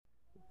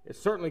It's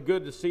certainly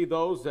good to see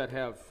those that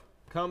have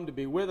come to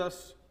be with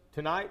us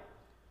tonight.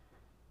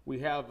 We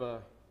have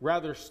a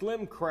rather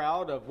slim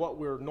crowd of what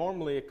we're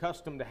normally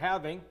accustomed to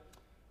having.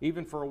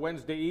 Even for a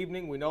Wednesday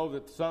evening, we know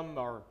that some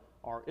are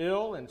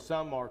ill and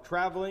some are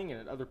traveling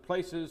and at other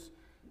places,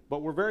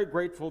 but we're very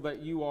grateful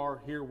that you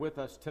are here with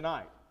us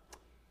tonight.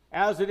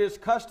 As it is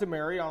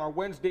customary on our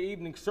Wednesday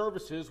evening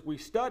services, we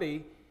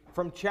study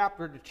from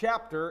chapter to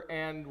chapter,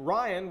 and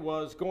Ryan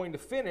was going to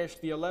finish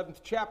the 11th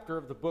chapter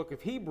of the book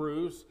of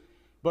Hebrews,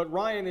 but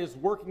Ryan is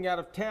working out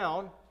of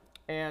town,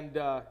 and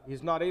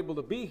he's not able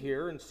to be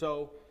here, and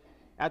so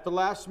at the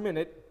last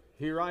minute,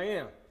 here I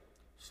am.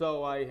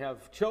 So I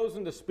have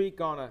chosen to speak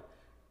on a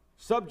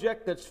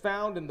subject that's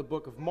found in the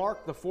book of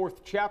Mark, the 4th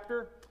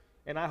chapter,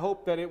 and I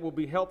hope that it will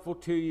be helpful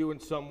to you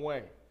in some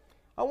way.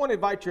 I want to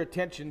invite your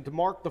attention to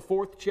Mark, the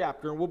 4th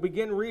chapter, and we'll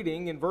begin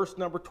reading in verse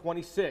number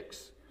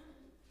 26.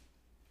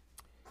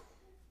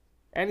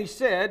 And he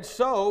said,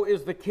 "So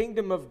is the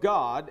kingdom of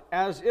God,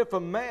 as if a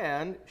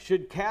man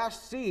should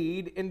cast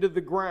seed into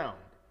the ground,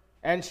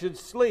 and should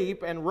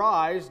sleep and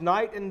rise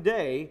night and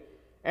day,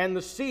 and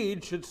the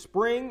seed should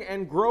spring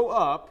and grow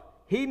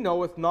up, he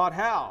knoweth not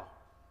how.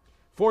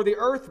 For the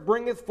earth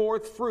bringeth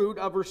forth fruit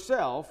of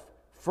herself,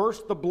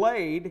 first the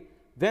blade,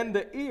 then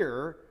the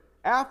ear,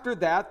 after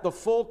that the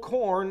full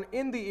corn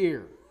in the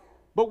ear.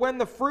 But when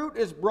the fruit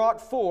is brought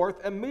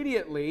forth,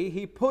 immediately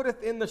he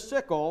putteth in the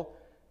sickle,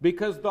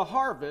 because the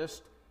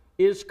harvest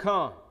is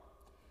come."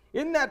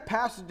 In that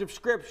passage of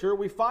Scripture,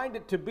 we find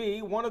it to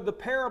be one of the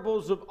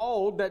parables of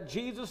old that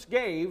Jesus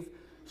gave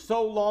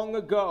so long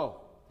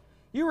ago.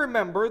 You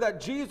remember that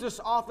Jesus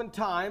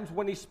oftentimes,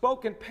 when he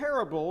spoke in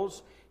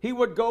parables, he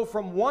would go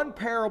from one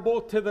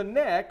parable to the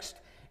next,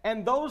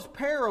 and those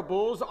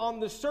parables on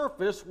the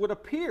surface would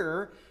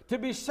appear to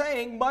be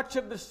saying much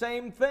of the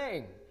same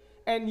thing.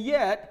 And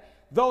yet,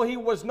 though he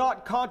was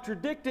not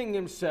contradicting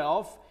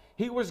himself,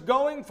 he was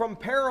going from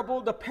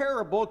parable to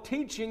parable,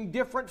 teaching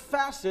different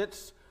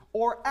facets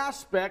or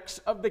aspects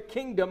of the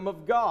kingdom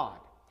of God.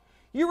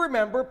 You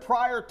remember,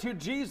 prior to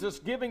Jesus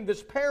giving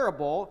this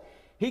parable,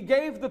 he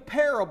gave the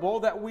parable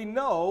that we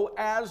know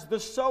as the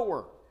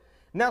sower.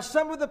 Now,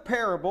 some of the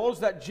parables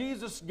that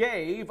Jesus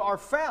gave are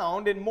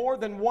found in more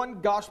than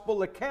one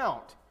gospel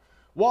account,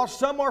 while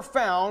some are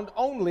found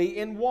only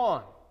in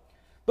one.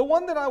 The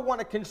one that I want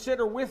to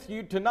consider with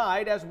you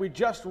tonight, as we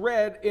just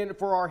read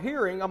for our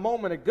hearing a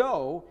moment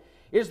ago,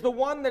 is the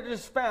one that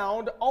is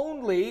found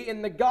only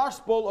in the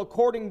gospel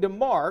according to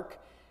Mark,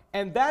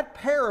 and that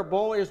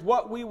parable is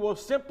what we will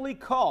simply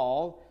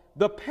call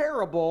the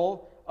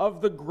parable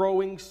of the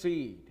growing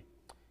seed.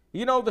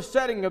 You know, the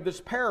setting of this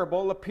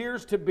parable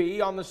appears to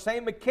be on the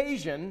same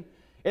occasion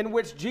in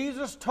which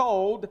Jesus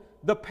told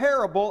the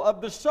parable of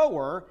the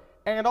sower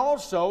and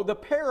also the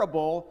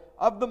parable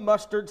of the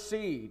mustard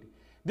seed.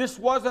 This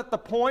was at the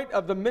point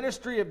of the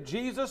ministry of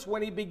Jesus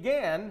when he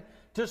began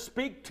to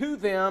speak to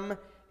them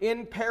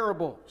in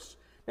parables.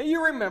 Now,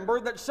 you remember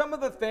that some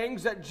of the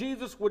things that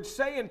Jesus would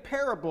say in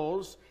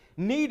parables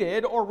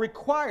needed or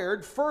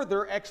required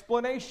further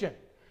explanation.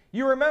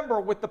 You remember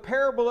with the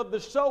parable of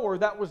the sower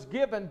that was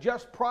given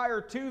just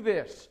prior to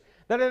this,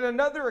 that in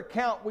another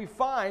account we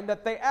find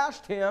that they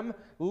asked him,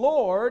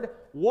 "Lord,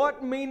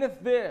 what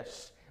meaneth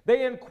this?"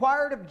 They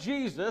inquired of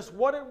Jesus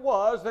what it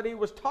was that he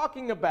was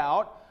talking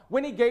about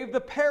when he gave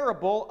the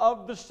parable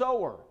of the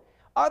sower.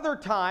 Other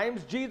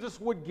times Jesus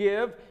would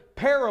give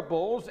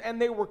parables, and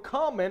they were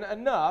common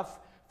enough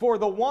for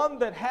the one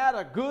that had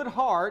a good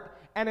heart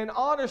and an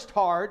honest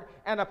heart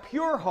and a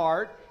pure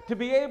heart to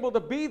be able to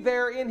be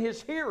there in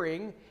his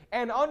hearing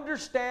and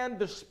understand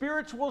the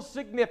spiritual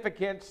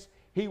significance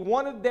he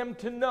wanted them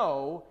to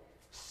know,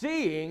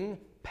 seeing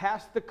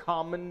past the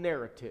common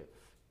narrative.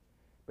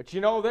 But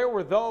you know, there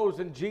were those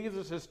in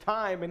Jesus'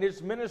 time in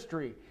his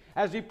ministry,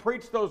 as he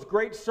preached those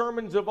great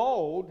sermons of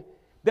old,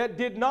 that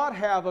did not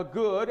have a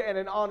good and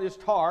an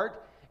honest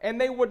heart, and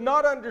they would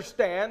not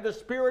understand the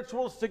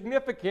spiritual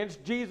significance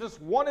Jesus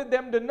wanted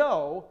them to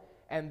know,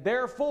 and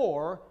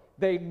therefore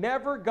they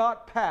never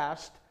got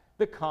past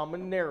the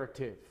common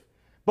narrative.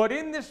 But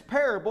in this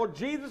parable,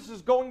 Jesus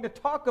is going to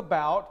talk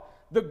about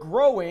the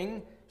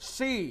growing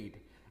seed.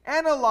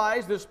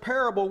 Analyze this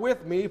parable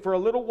with me for a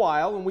little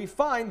while, and we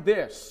find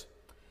this.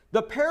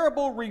 The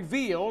parable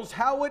reveals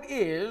how it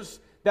is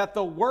that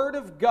the Word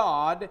of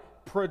God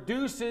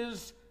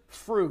produces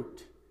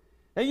fruit.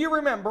 Now, you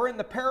remember in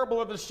the parable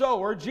of the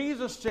sower,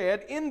 Jesus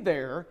said in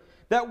there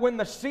that when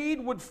the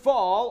seed would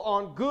fall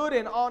on good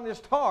and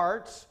honest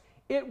hearts,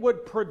 it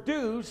would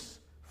produce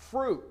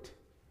fruit.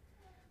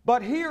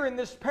 But here in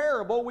this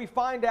parable, we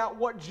find out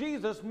what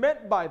Jesus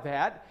meant by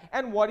that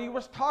and what he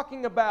was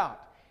talking about.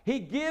 He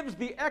gives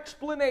the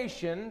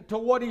explanation to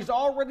what he's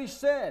already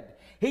said.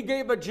 He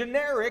gave a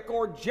generic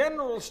or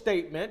general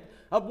statement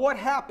of what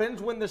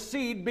happens when the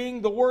seed,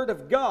 being the Word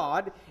of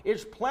God,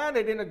 is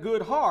planted in a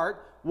good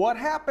heart. What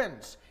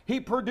happens? He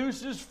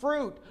produces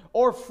fruit,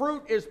 or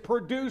fruit is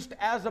produced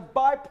as a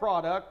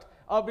byproduct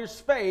of his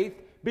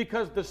faith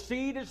because the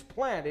seed is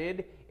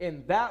planted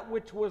in that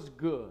which was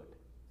good.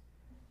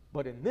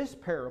 But in this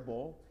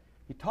parable,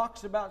 he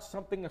talks about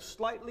something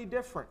slightly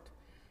different.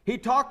 He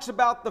talks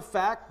about the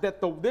fact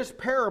that this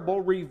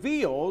parable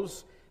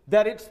reveals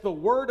that it's the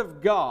Word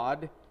of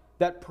God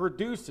that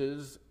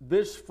produces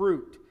this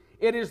fruit.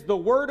 It is the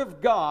Word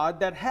of God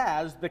that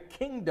has the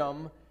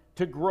kingdom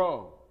to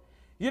grow.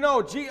 You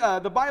know,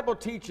 the Bible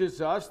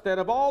teaches us that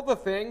of all the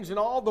things and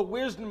all the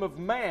wisdom of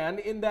man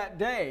in that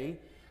day,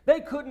 they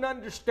couldn't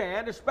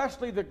understand,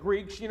 especially the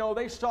Greeks. You know,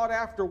 they sought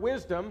after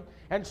wisdom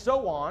and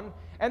so on.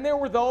 And there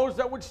were those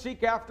that would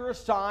seek after a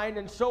sign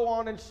and so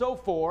on and so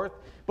forth.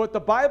 But the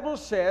Bible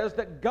says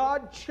that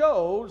God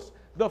chose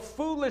the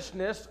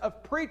foolishness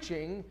of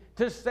preaching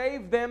to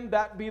save them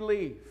that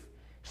believe.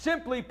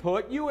 Simply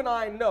put, you and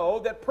I know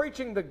that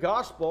preaching the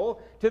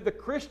gospel to the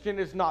Christian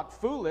is not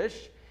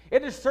foolish.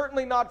 It is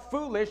certainly not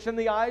foolish in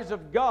the eyes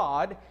of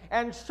God,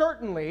 and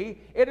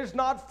certainly it is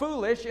not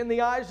foolish in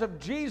the eyes of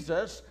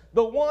Jesus,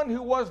 the one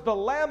who was the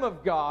Lamb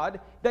of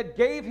God that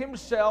gave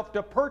himself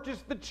to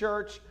purchase the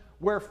church,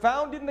 where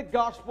found in the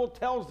gospel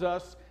tells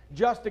us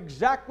just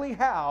exactly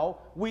how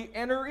we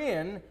enter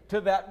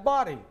into that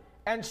body,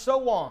 and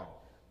so on.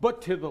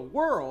 But to the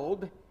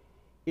world,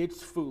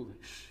 it's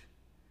foolish.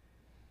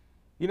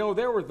 You know,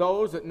 there were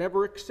those that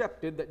never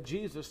accepted that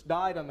Jesus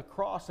died on the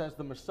cross as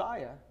the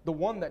Messiah, the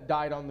one that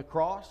died on the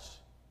cross.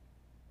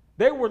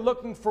 They were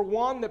looking for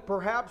one that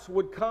perhaps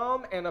would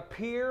come and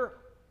appear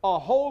a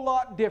whole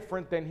lot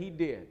different than he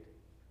did.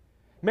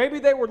 Maybe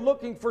they were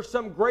looking for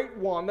some great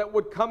one that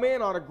would come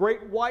in on a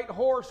great white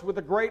horse with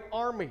a great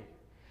army.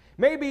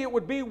 Maybe it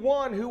would be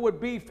one who would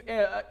be,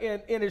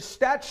 in his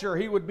stature,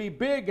 he would be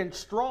big and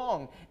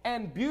strong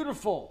and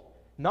beautiful.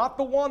 Not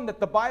the one that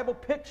the Bible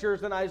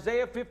pictures in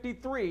Isaiah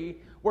 53,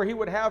 where he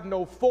would have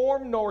no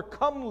form nor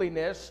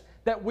comeliness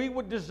that we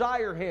would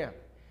desire him.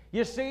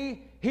 You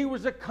see, he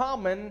was a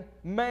common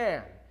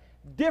man.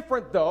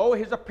 Different though,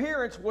 his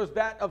appearance was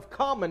that of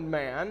common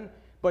man,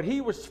 but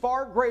he was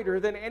far greater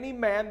than any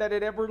man that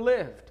had ever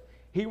lived.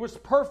 He was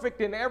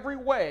perfect in every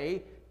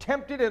way,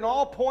 tempted in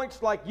all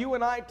points like you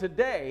and I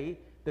today.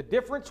 The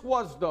difference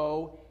was,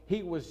 though,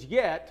 he was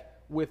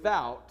yet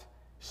without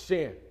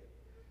sin.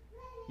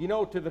 You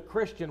know, to the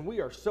Christian, we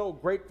are so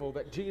grateful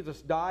that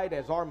Jesus died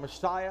as our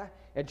Messiah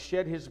and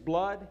shed his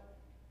blood.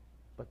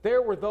 But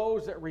there were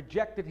those that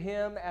rejected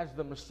him as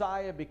the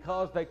Messiah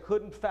because they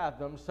couldn't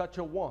fathom such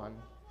a one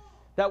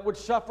that would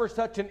suffer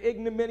such an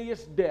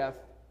ignominious death,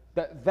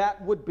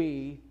 that would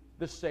be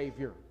the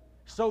Savior.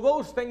 So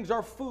those things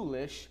are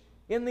foolish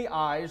in the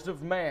eyes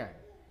of man.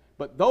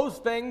 But those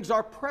things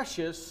are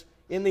precious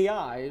in the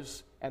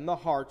eyes and the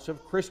hearts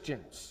of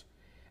Christians.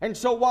 And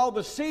so while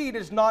the seed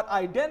is not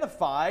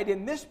identified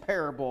in this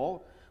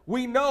parable,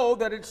 we know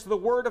that it's the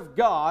Word of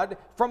God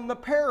from the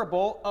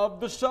parable of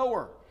the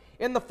sower.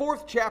 In the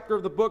 4th chapter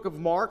of the book of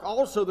Mark,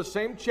 also the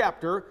same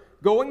chapter,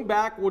 going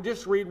back, we'll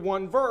just read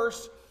one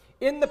verse.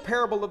 In the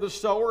parable of the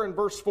sower, in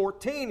verse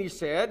 14, he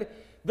said,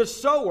 the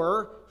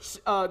sower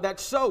that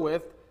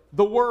soweth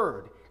the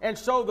word. And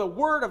so the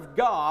Word of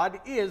God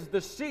is the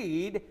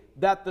seed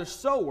that the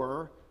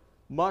sower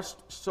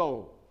must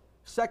sow.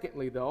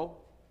 Secondly, though,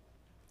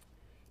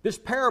 this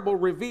parable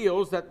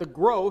reveals that the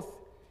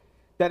growth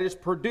that is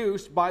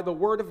produced by the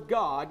Word of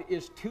God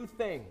is two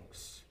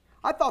things.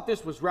 I thought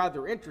this was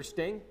rather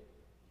interesting.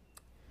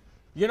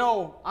 You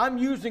know, I'm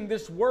using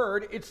this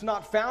word, it's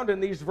not found in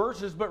these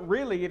verses, but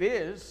really it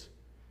is.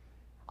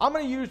 I'm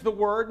going to use the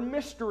word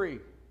mystery.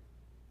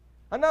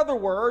 In other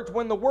words,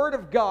 when the Word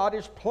of God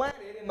is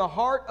planted in the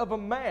heart of a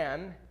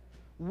man,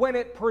 when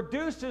it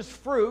produces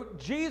fruit,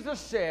 Jesus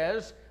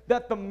says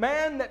that the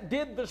man that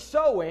did the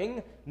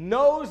sowing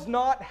knows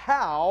not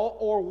how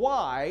or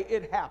why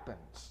it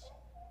happens.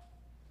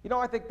 You know,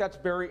 I think that's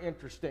very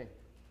interesting.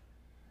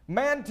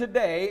 Man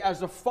today,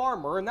 as a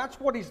farmer, and that's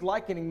what he's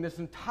likening this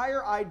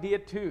entire idea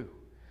to.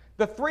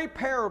 The three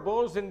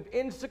parables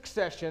in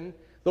succession,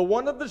 the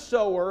one of the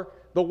sower,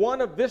 the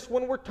one of this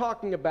one we're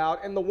talking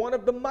about, and the one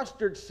of the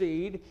mustard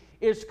seed,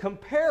 is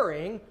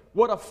comparing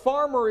what a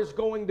farmer is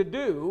going to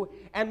do,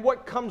 and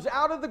what comes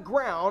out of the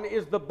ground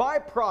is the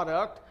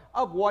byproduct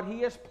of what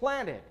he has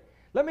planted.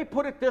 Let me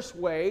put it this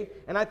way,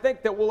 and I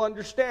think that we'll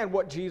understand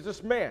what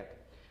Jesus meant.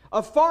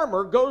 A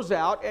farmer goes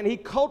out and he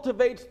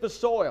cultivates the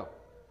soil.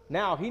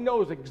 Now, he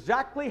knows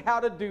exactly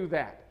how to do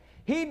that.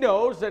 He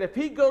knows that if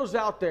he goes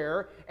out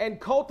there and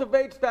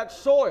cultivates that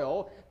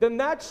soil, then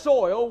that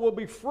soil will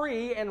be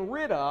free and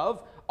rid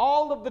of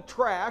all of the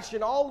trash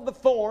and all of the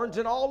thorns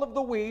and all of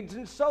the weeds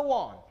and so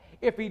on.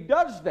 If he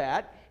does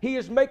that, he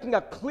is making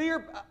a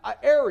clear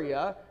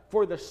area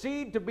for the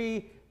seed to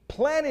be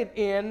planted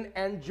in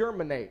and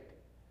germinate.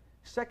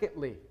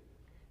 Secondly,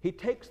 he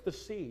takes the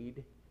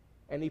seed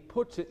and he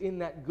puts it in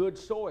that good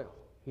soil.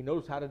 He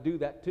knows how to do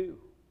that too.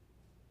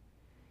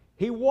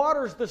 He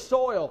waters the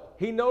soil.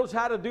 He knows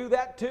how to do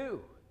that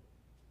too.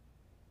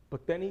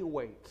 But then he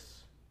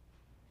waits.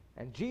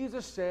 And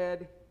Jesus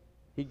said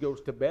he goes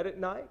to bed at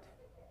night,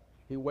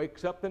 he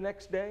wakes up the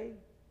next day,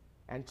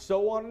 and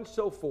so on and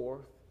so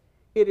forth.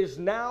 It is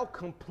now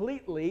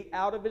completely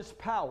out of his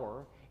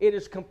power. it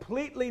is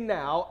completely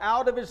now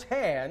out of his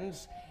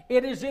hands.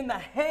 It is in the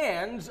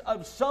hands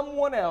of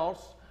someone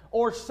else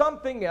or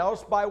something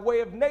else by way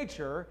of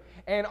nature,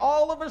 and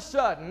all of a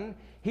sudden,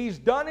 he's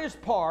done his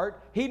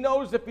part. He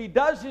knows if he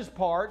does his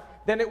part,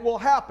 then it will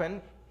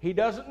happen. He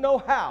doesn't know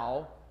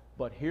how,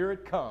 but here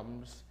it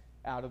comes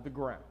out of the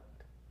ground.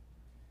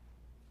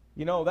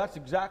 You know, that's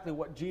exactly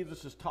what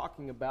Jesus is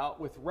talking about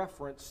with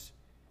reference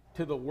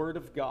to the Word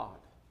of God.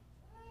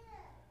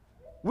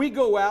 We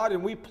go out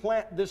and we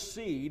plant this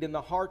seed in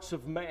the hearts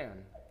of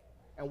man.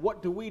 And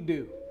what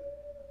do?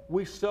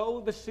 We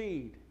sow the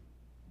seed.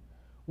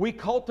 We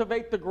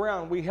cultivate the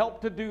ground. We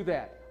help to do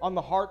that on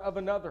the heart of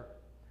another.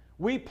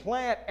 We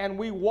plant and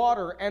we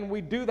water, and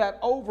we do that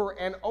over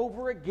and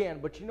over again.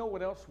 But you know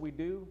what else we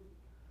do?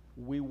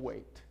 We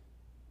wait.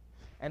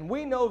 And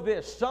we know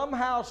this,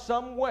 somehow,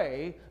 some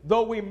way,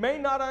 though we may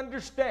not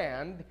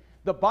understand,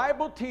 the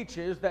Bible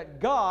teaches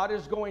that God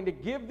is going to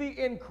give the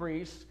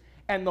increase,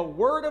 and the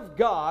Word of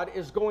God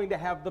is going to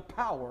have the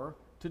power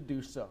to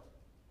do so.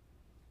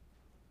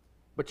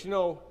 But you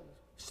know,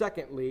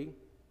 secondly,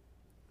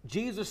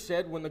 Jesus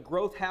said when the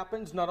growth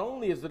happens, not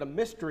only is it a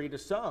mystery to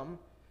some,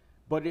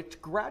 but it's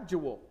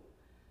gradual.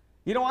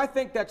 You know, I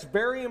think that's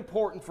very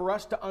important for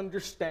us to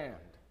understand,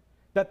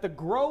 that the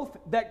growth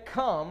that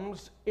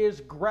comes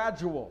is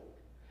gradual.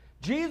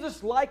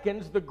 Jesus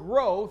likens the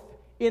growth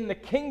in the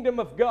kingdom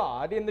of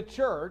God, in the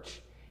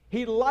church,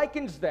 he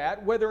likens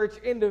that, whether it's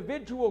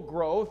individual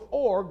growth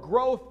or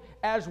growth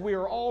as we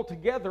are all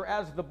together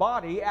as the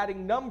body,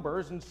 adding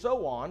numbers and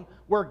so on,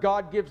 where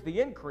God gives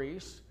the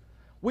increase.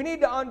 We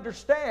need to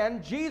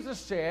understand, Jesus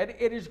said,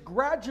 it is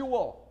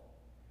gradual.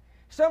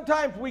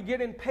 Sometimes we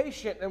get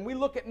impatient and we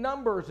look at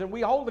numbers and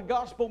we hold a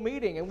gospel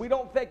meeting and we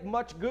don't think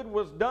much good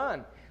was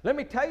done. Let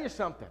me tell you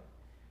something.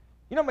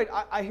 You know,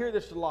 I hear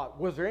this a lot.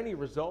 Was there any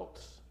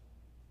results?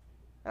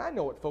 And I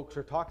know what folks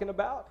are talking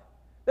about.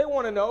 They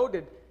want to know,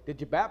 did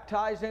you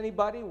baptize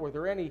anybody? Were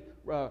there any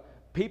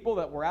people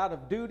that were out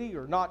of duty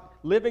or not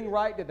living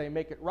right? Did they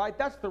make it right?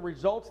 That's the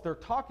results they're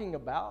talking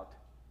about.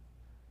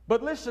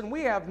 But listen,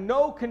 we have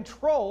no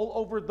control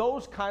over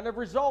those kind of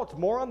results.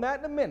 More on that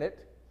in a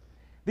minute.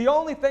 The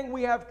only thing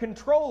we have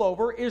control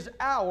over is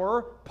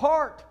our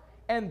part.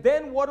 And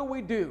then what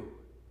do?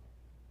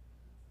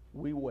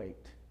 We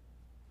wait.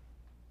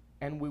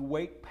 And we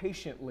wait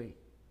patiently.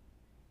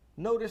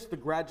 Notice the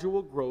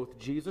gradual growth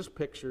Jesus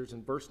pictures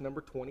in verse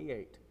number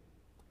 28.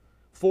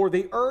 For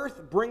the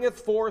earth bringeth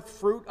forth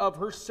fruit of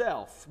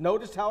herself.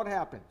 Notice how it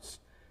happens.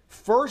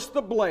 First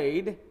the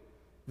blade,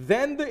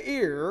 then the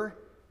ear,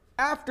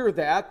 after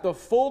that the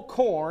full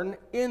corn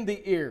in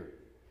the ear.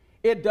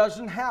 It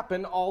doesn't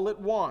happen all at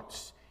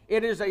once.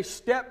 It is a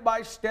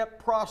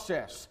step-by-step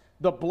process.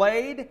 The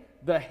blade,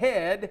 the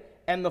head,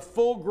 and the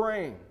full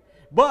grain.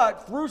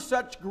 But through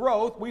such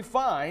growth, we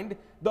find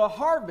the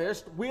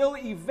harvest will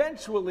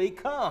eventually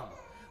come.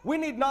 We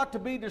need not to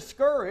be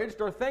discouraged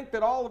or think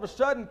that all of a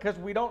sudden, because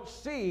we don't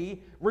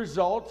see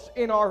results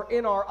in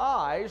our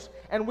eyes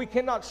and we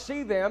cannot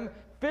see them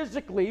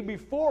physically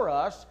before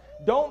us,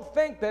 don't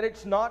think that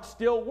it's not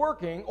still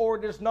working or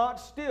it is not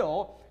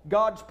still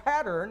God's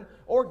pattern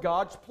or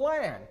God's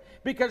plan.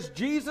 Because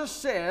Jesus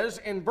says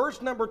in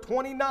verse number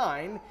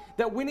 29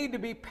 that we need to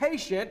be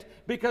patient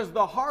because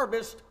the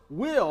harvest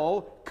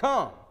will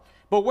come.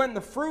 But when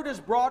the fruit is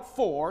brought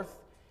forth,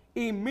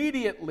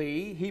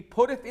 immediately he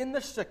putteth in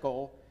the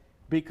sickle,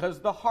 because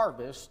the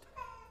harvest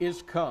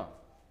is come.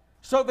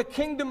 So the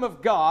kingdom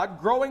of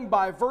God, growing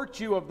by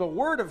virtue of the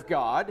Word of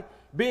God,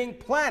 being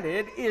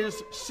planted,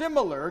 is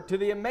similar to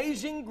the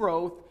amazing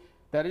growth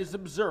that is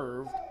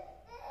observed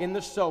in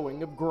the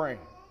sowing of grain.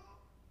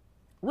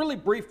 Really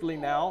briefly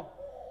now,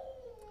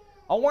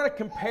 I want to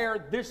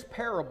compare this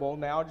parable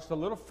now just a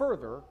little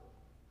further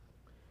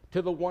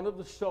to the one of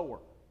the sower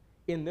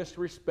in this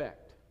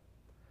respect.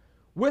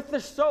 With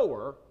the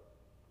sower,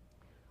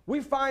 we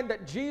find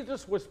that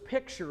Jesus was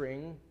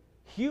picturing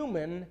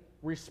human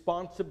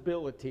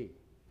responsibility.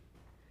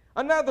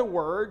 In other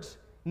words,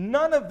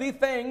 none of the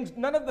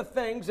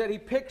things that he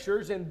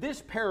pictures in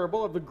this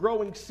parable of the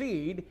growing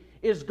seed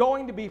is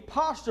going to be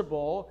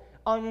possible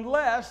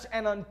unless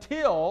and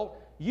until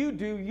you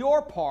do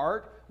your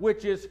part,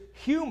 which is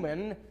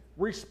human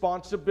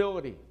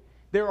responsibility.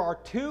 There are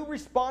two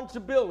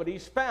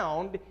responsibilities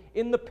found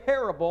in the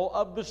parable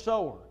of the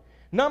sower.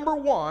 Number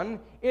one,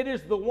 it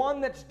is the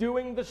one that's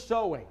doing the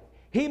sowing.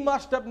 He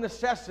must of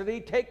necessity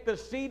take the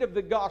seed of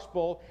the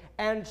gospel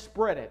and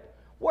spread it.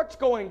 What's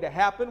going to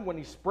happen when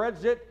he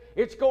spreads it?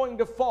 It's going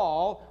to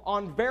fall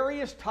on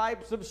various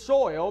types of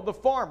soil, the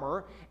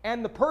farmer,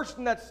 and the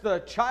person that's the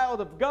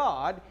child of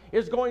God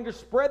is going to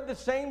spread the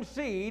same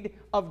seed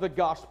of the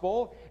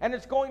gospel, and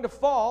it's going to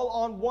fall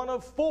on one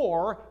of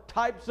four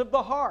types of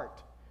the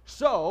heart.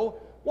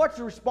 So, what's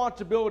the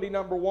responsibility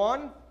number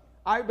one?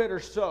 I better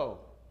sow.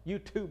 You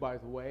too, by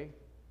the way.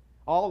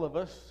 All of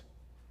us,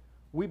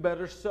 we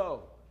better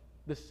sow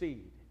the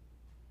seed.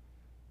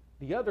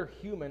 The other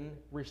human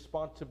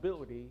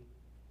responsibility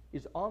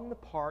is on the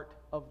part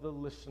of the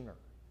listener,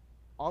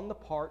 on the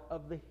part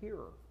of the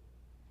hearer.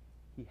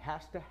 He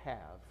has to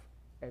have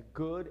a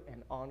good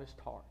and honest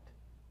heart.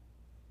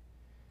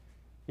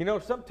 You know,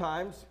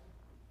 sometimes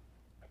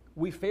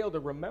we fail to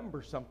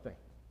remember something.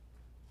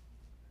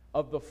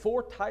 Of the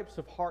 4 types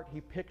of heart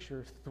he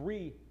pictures,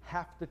 3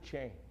 have to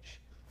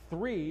change.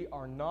 3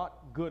 are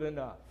not good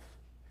enough.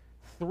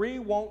 3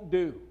 won't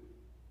do.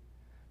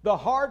 The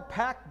hard,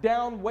 packed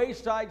down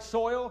wayside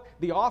soil,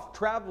 the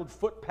oft-traveled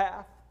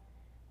footpath,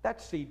 that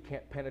seed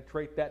can't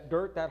penetrate that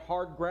dirt, that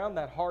hard ground,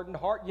 that hardened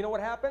heart. You know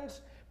what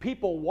happens?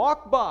 People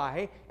walk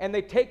by and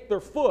they take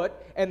their foot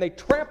and they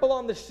trample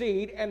on the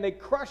seed and they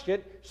crush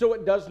it so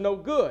it does no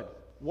good.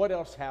 What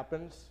else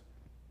happens?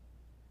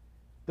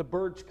 The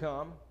birds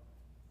come.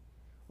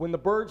 When the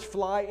birds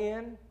fly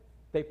in,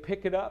 they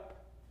pick it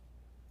up.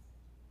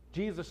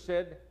 Jesus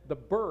said the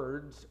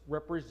birds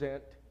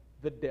represent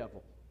the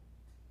devil.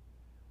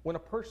 When a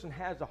person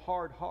has a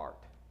hard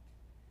heart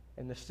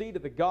and the seed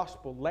of the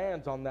gospel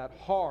lands on that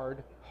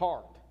hard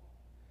heart,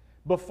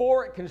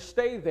 before it can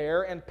stay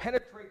there and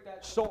penetrate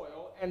that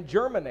soil and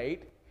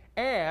germinate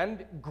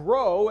and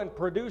grow and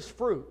produce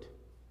fruit,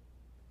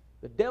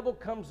 the devil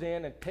comes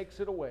in and takes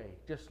it away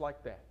just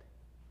like that.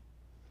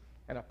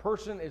 And a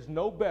person is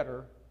no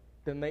better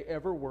than they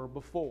ever were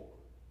before.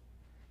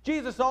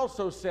 Jesus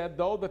also said,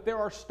 though, that there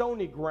are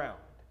stony ground.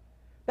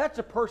 That's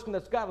a person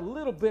that's got a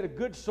little bit of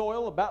good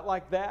soil, about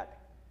like that.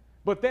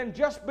 But then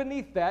just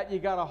beneath that, you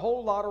got a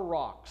whole lot of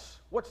rocks.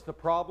 What's the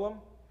problem?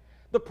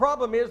 The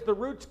problem is the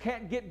roots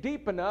can't get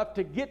deep enough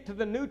to get to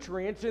the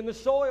nutrients in the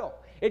soil.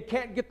 It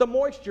can't get the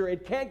moisture.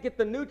 It can't get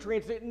the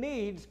nutrients it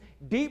needs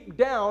deep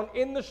down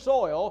in the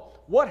soil.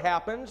 What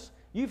happens?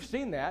 You've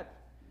seen that.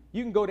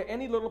 You can go to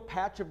any little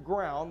patch of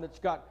ground that's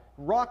got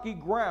rocky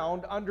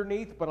ground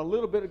underneath, but a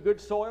little bit of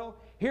good soil.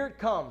 Here it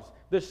comes.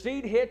 The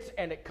seed hits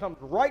and it comes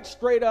right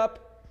straight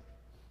up,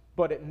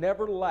 but it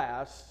never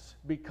lasts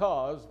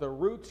because the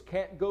roots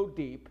can't go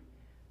deep.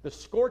 The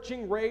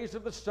scorching rays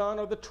of the sun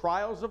are the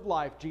trials of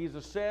life,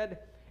 Jesus said,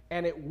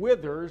 and it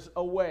withers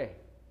away.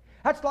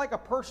 That's like a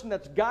person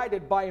that's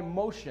guided by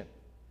emotion.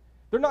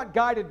 They're not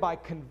guided by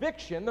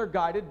conviction, they're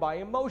guided by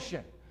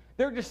emotion.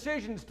 Their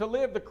decisions to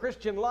live the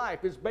Christian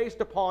life is based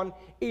upon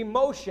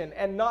emotion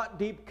and not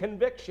deep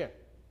conviction.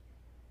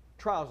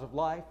 Trials of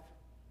life,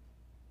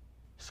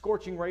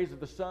 scorching rays of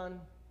the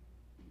sun,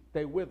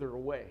 they wither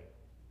away.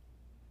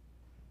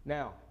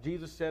 Now,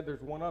 Jesus said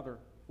there's one other.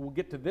 We'll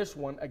get to this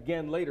one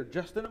again later,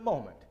 just in a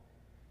moment.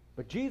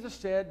 But Jesus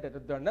said that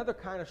another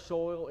kind of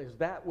soil is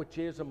that which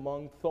is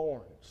among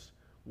thorns.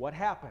 What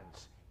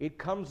happens? It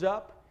comes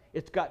up.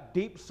 It's got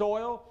deep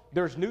soil.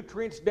 There's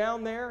nutrients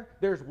down there.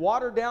 There's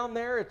water down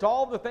there. It's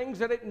all the things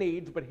that it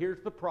needs, but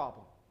here's the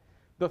problem.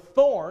 The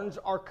thorns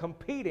are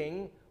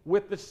competing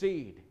with the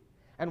seed.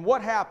 And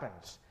what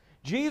happens?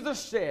 Jesus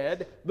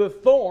said the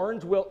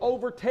thorns will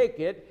overtake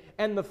it,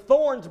 and the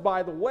thorns,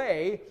 by the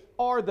way,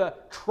 are the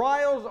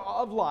trials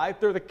of life.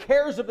 They're the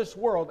cares of this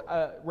world,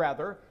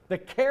 the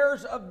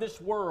cares of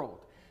this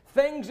world.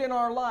 Things in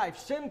our life,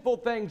 sinful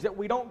things that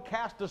we don't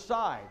cast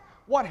aside.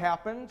 What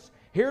happens?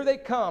 Here they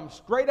come,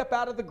 straight up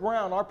out of the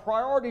ground. Our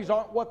priorities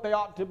aren't what they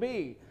ought to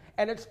be.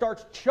 And it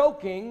starts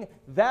choking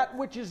that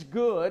which is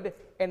good,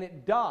 and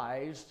it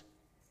dies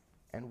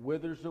and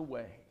withers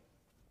away.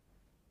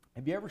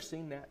 Have you ever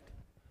seen that?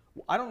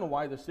 I don't know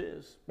why this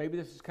is. Maybe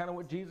this is kind of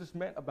what Jesus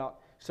meant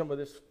about some of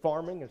this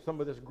farming and some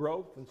of this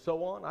growth and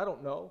so on. I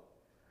don't know.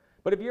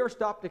 But have you ever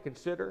stopped to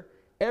consider,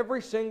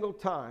 every single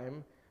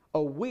time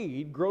a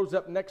weed grows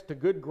up next to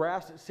good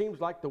grass, it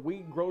seems like the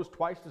weed grows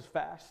twice as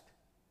fast?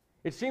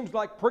 It seems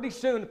like pretty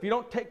soon, if you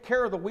don't take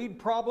care of the weed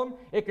problem,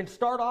 it can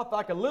start off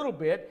like a little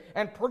bit,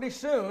 and pretty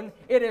soon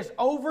it has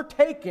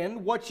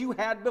overtaken what you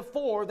had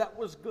before that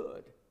was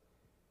good.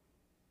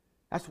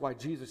 That's why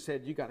Jesus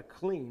said you got to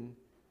clean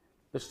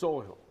the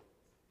soil.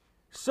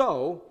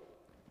 So,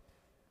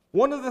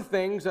 one of the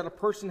things that a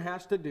person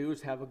has to do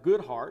is have a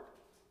good heart.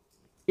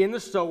 In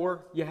the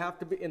sower, you have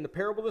to be, in the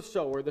parable of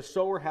the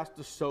sower has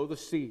to sow the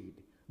seed.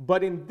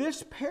 But in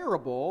this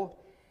parable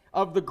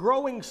of the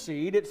growing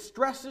seed, it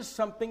stresses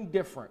something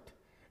different.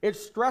 It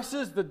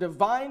stresses the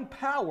divine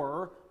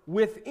power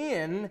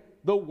within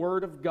the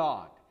Word of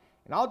God.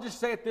 And I'll just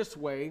say it this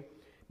way,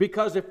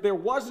 because if there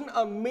wasn't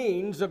a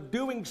means of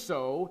doing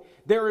so,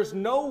 there is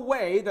no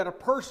way that a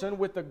person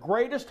with the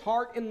greatest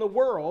heart in the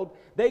world,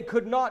 they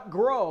could not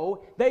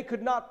grow, they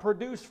could not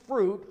produce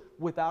fruit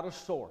without a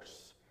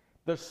source.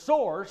 The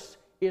source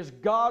is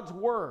God's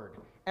Word,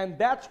 and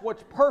that's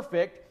what's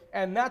perfect,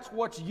 and that's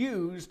what's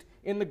used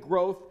in the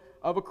growth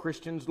of a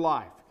Christian's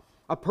life.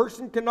 A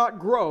person cannot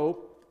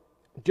grow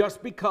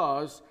just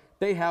because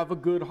they have a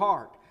good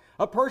heart.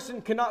 A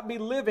person cannot be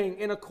living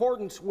in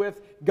accordance with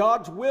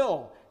God's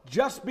will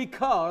just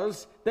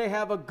because they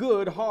have a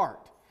good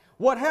heart.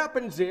 What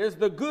happens is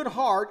the good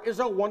heart is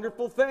a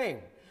wonderful thing.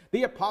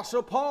 The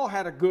Apostle Paul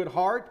had a good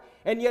heart,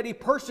 and yet he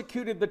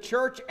persecuted the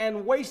church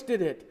and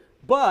wasted it.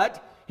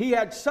 But he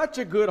had such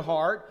a good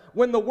heart,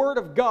 when the Word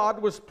of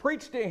God was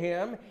preached to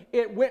him,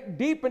 it went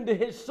deep into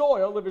his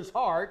soil of his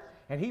heart,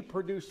 and he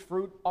produced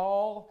fruit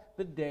all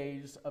the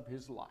days of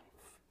his life.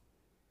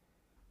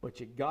 But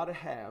you got to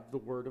have the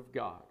Word of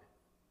God.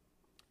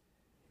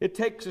 It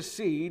takes a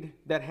seed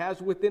that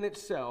has within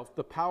itself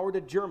the power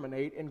to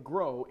germinate and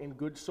grow in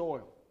good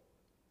soil.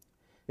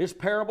 This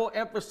parable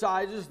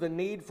emphasizes the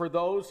need for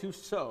those who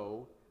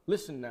sow,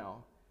 listen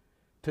now,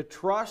 to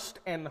trust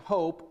and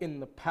hope in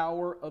the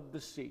power of the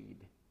seed,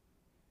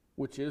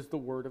 which is the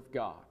Word of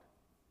God.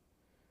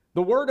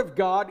 The Word of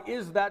God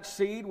is that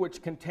seed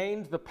which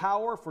contains the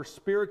power for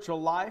spiritual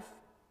life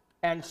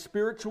and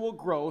spiritual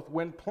growth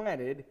when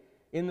planted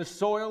in the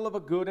soil of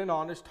a good and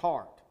honest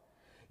heart.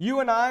 You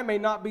and I may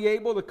not be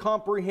able to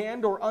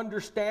comprehend or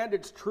understand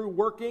its true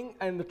working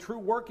and the true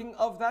working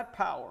of that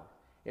power.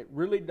 It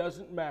really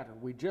doesn't matter.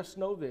 We just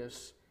know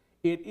this.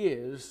 It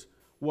is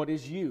what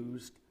is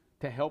used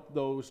to help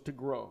those to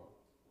grow.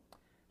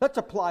 Let's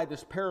apply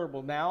this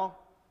parable now,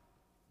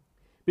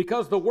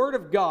 because the Word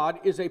of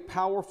God is a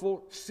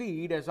powerful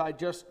seed, as I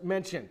just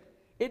mentioned.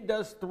 It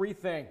does three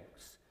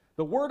things.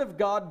 The Word of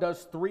God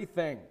does three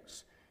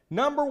things.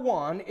 Number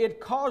one,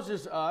 it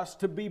causes us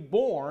to be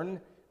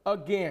born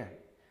again.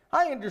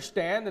 I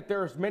understand that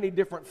there's many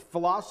different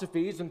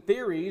philosophies and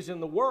theories in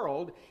the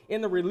world,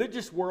 in the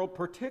religious world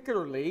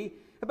particularly,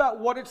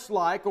 about what it's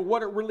like or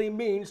what it really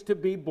means to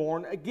be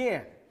born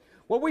again.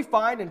 Well, we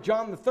find in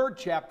John the 3rd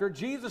chapter,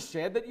 Jesus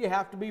said that you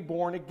have to be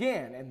born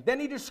again. And then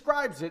he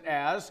describes it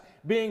as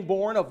being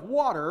born of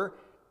water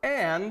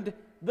and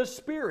the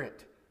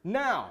Spirit.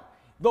 Now,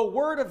 the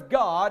Word of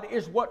God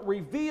is what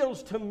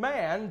reveals to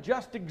man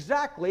just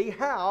exactly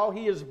how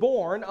he is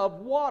born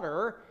of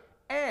water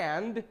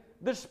and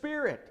the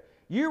Spirit.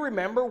 You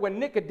remember when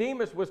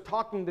Nicodemus was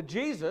talking to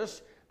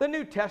Jesus, the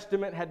New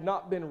Testament had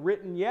not been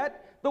written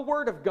yet. The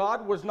Word of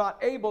God was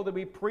not able to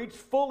be preached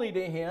fully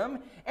to him,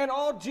 and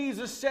all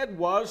Jesus said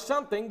was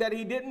something that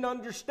he didn't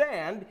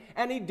understand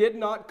and he did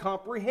not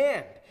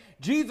comprehend.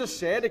 Jesus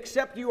said,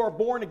 except you are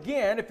born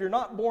again, if you're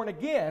not born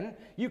again,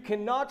 you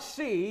cannot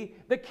see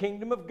the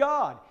kingdom of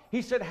God.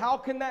 He said, how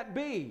can that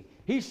be?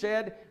 He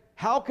said,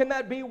 how can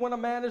that be when a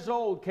man is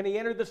old? Can he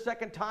enter the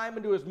second time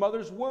into his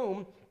mother's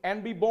womb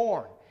and be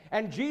born?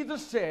 And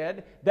Jesus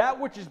said, that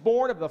which is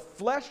born of the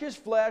flesh is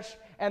flesh,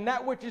 and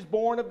that which is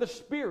born of the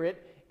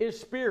Spirit is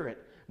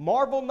spirit.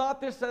 Marvel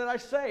not this that I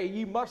say,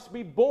 ye must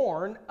be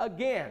born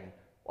again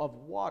of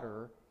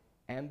water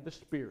and the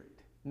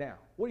Spirit. Now,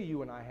 what do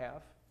you and I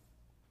have?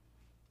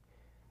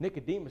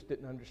 Nicodemus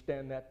didn't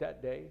understand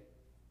that day.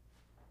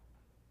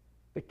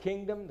 The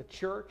kingdom, the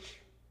church,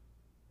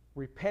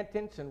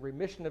 repentance and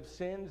remission of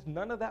sins,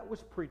 none of that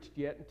was preached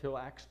yet until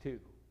Acts 2.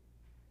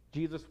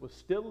 Jesus was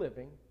still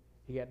living.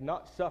 He had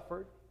not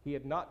suffered. He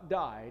had not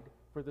died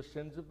for the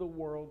sins of the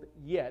world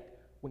yet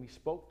when he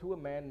spoke to a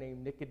man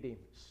named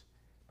Nicodemus.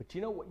 But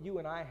you know what you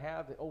and I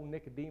have that old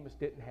Nicodemus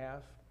didn't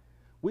have?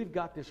 We've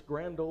got this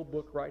grand old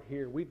book right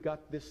here. We've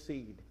got this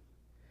seed.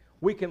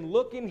 We can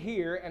look in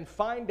here and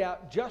find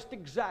out just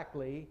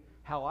exactly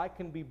how I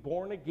can be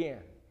born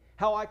again,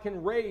 how I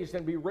can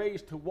be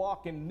raised to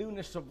walk in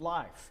newness of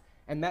life,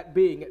 and that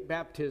being at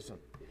baptism.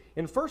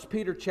 In 1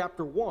 Peter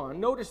chapter 1,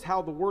 notice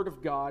how the Word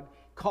of God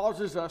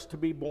causes us to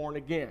be born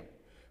again.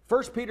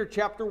 1 Peter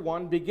chapter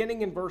 1,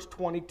 beginning in verse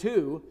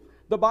 22,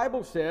 the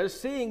Bible says,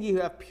 seeing you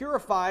have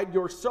purified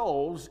your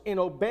souls in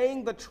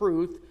obeying the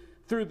truth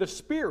through the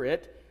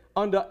Spirit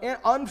unto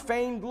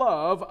unfeigned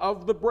love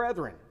of the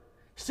brethren.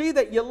 See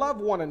that you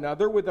love one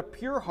another with a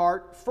pure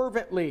heart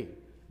fervently,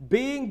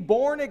 being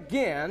born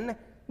again,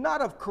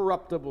 not of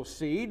corruptible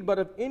seed, but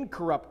of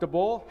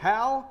incorruptible.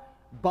 How?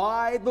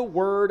 By the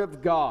word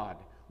of God,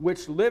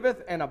 which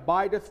liveth and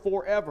abideth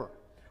forever.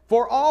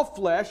 For all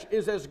flesh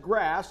is as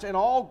grass, and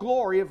all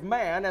glory of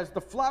man as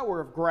the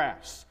flower of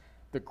grass.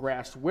 The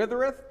grass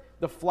withereth,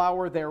 the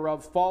flower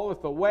thereof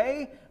falleth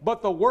away,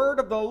 but the word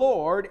of the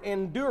Lord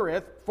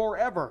endureth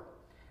forever.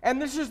 And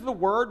this is the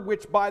word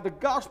which by the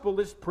gospel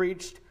is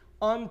preached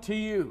unto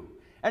you.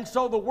 And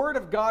so the Word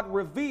of God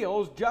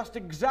reveals just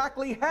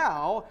exactly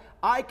how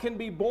I can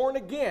be born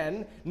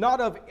again, not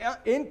of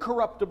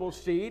incorruptible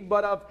seed,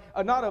 but of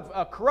not of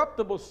a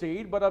corruptible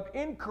seed, but of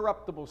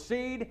incorruptible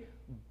seed,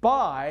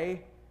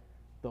 by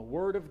the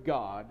Word of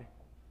God,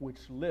 which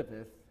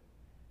liveth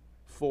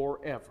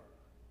forever.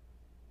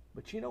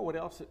 But you know what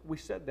else? We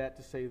said that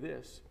to say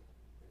this.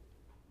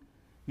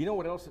 You know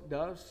what else it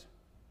does?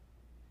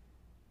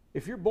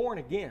 If you're born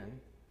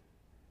again,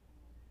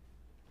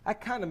 that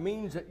kind of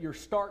means that you're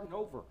starting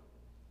over.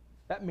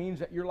 That means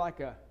that you're like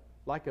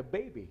a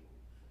baby.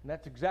 And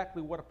that's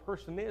exactly what a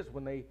person is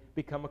when they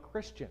become a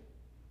Christian.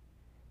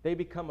 They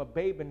become a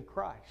babe in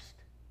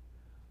Christ.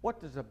 What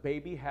does a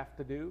baby have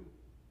to do?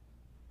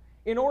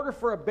 In order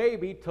for a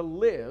baby to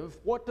live,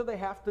 what do they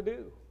have to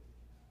do?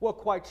 Well,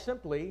 quite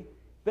simply,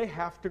 they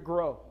have to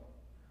grow.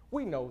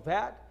 We know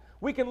that.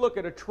 We can look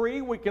at a tree,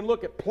 we can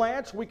look at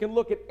plants, we can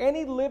look at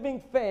any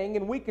living thing,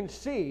 and we can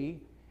see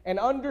and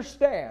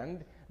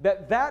understand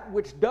that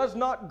which does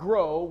not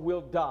grow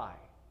will die.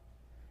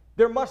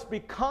 There must be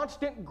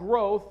constant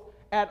growth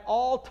at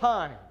all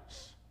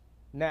times.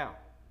 Now,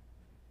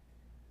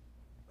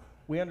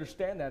 we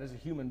understand that as a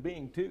human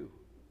being too.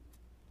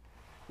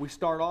 We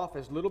start off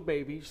as little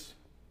babies.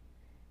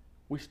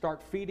 We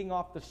start feeding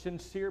off the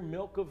sincere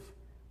milk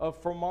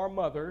from our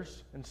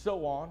mothers and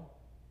so on,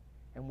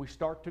 and we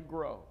start to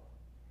grow.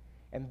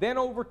 And then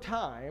over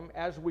time,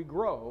 as we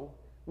grow,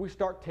 we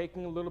start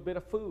taking a little bit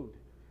of food.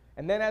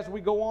 And then as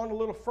we go on a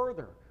little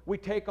further, we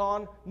take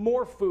on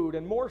more food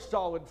and more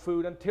solid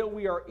food until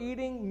we are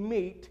eating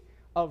meat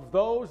of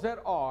those that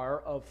are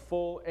of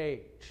full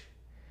age.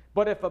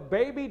 But if a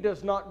baby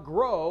does not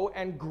grow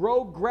and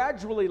grow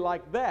gradually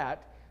like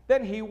that,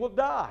 then he will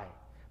die.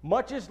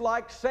 Much is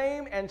like,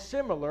 same and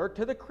similar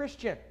to the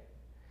Christian.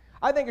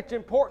 I think it's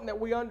important that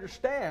we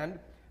understand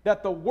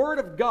that the Word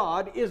of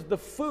God is the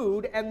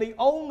food and the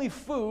only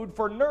food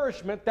for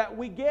nourishment that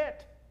we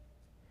get.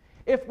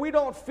 If we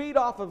don't feed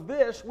off of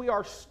this, we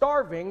are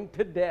starving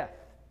to death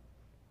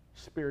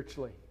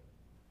spiritually.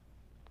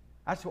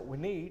 That's what we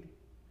need.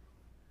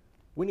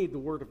 We need the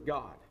Word of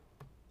God.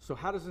 So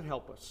how does it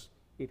help us?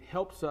 It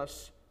helps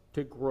us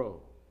to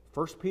grow.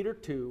 1 Peter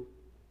 2,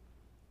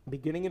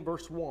 beginning in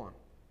verse 1.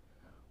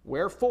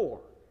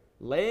 Wherefore,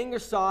 laying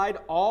aside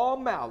all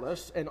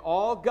malice and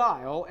all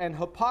guile and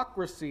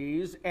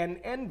hypocrisies and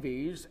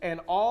envies and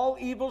all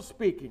evil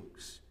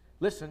speakings.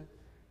 Listen,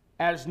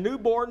 as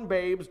newborn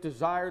babes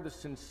desire the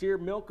sincere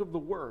milk of the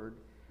word,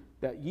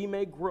 that ye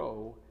may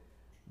grow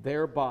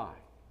thereby.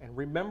 And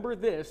remember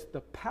this,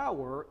 the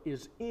power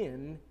is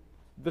in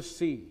the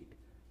seed.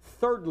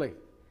 Thirdly,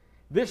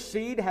 this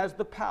seed has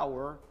the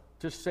power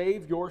to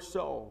save your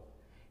soul.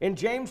 In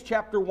James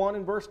chapter 1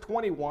 and verse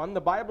 21,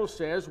 the Bible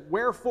says,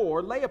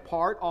 wherefore lay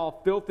apart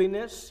all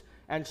filthiness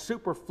and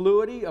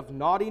superfluity of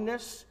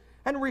naughtiness,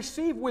 and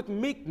receive with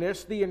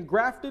meekness the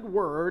engrafted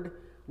word,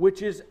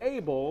 which is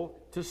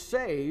able to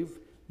save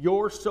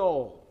your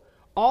soul.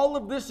 All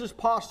of this is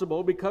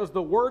possible because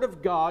the Word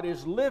of God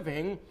is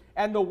living,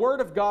 and the Word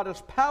of God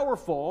is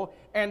powerful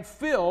and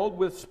filled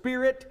with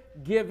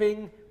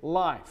Spirit-giving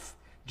life.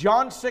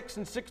 John 6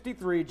 and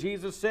 63,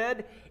 Jesus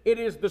said, it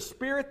is the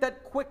Spirit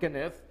that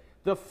quickeneth,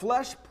 the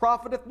flesh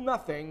profiteth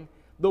nothing.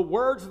 The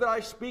words that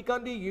I speak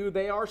unto you,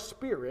 they are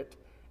spirit,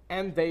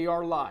 and they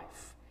are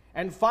life.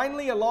 And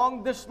finally,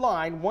 along this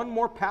line, one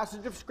more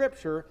passage of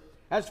Scripture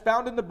as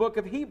found in the book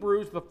of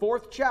Hebrews, the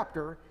 4th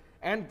chapter,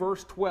 and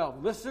verse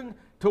 12. Listen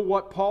to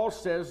what Paul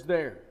says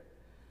there.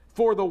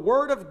 For the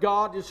word of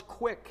God is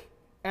quick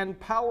and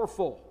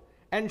powerful,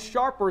 and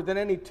sharper than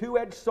any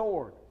two-edged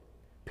sword,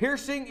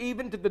 piercing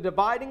even to the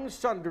dividing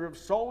asunder of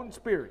soul and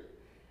spirit,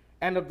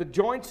 and of the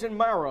joints and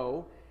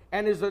marrow,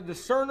 and is a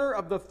discerner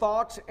of the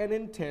thoughts and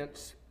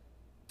intents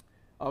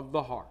of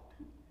the heart.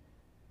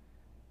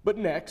 But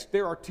next,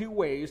 there are two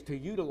ways to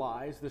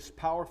utilize this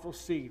powerful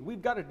seed.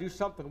 We've got to do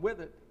something with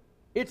it.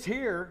 It's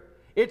here.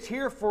 It's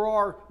here for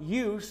our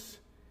use.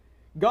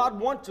 God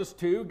wants us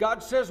to.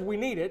 God says we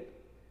need it.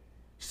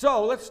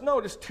 So let's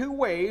notice two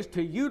ways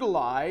to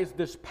utilize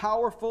this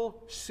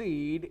powerful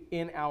seed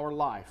in our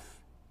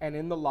life and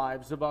in the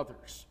lives of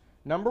others.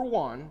 Number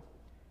one,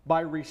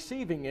 by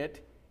receiving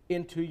it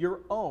into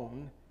your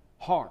own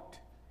heart.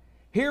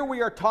 Here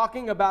we are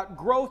talking about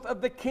growth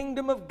of the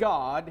kingdom of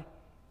God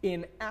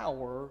in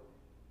our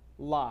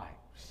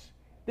lives.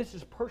 This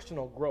is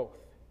personal growth.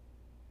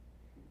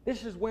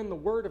 This is when the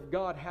Word of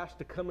God has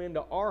to come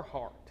into our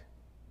heart.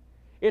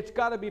 It's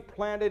got to be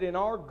planted in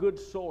our good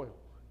soil.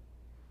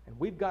 And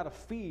we've got to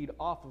feed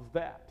off of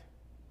that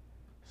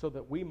so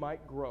that we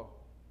might grow.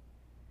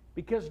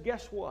 Because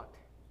guess what?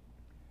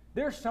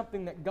 There's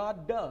something that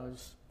God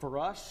does for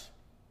us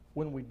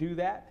when we do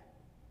that.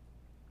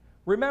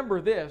 Remember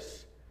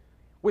this,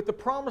 with the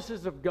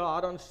promises of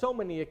God on so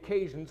many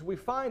occasions, we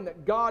find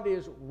that God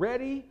is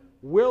ready,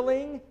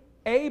 willing,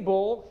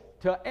 able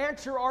to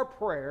answer our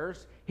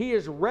prayers. He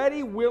is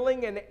ready,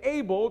 willing, and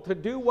able to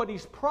do what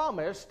He's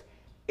promised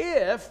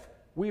if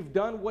we've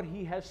done what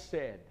He has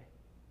said.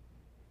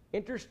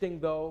 Interesting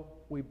though,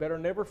 we better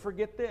never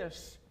forget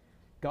this.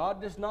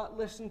 God does not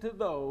listen to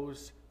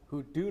those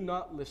who do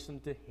not listen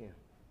to Him.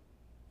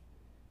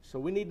 So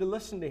we need to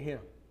listen to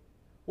Him.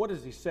 What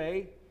does He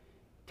say?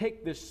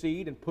 Take this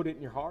seed and put it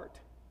in your heart.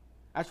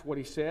 That's what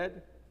He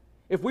said.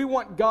 If we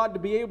want God to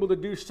be able to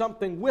do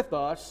something with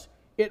us,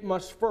 it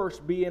must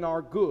first be in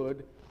our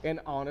good and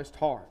honest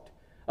heart.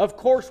 Of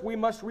course, we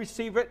must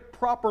receive it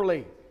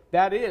properly.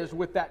 That is,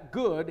 with that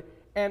good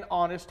and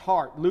honest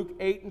heart. Luke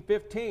 8 and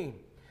 15.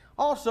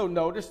 Also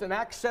notice in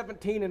Acts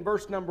 17 and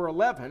verse number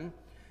 11,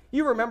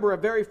 you remember a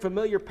very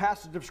familiar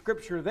passage of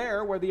Scripture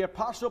there where the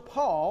Apostle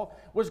Paul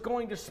was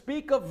going to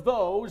speak of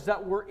those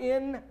that were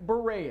in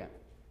Berea.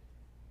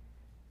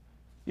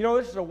 You know,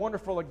 this is a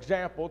wonderful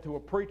example to a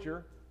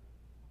preacher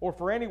or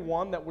for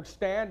anyone that would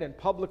stand and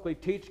publicly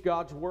teach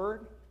God's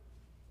Word.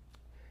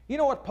 You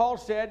know what Paul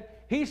said?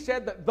 He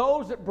said that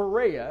those at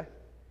Berea,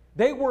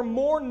 they were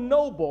more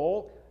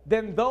noble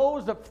than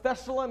those of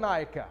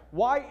Thessalonica.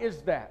 Why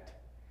is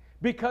that?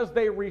 Because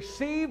they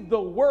received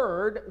the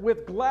Word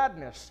with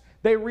gladness.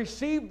 They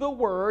received the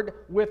Word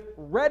with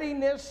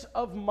readiness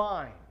of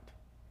mind.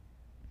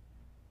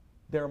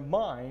 Their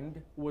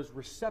mind was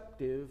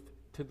receptive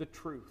to the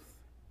truth.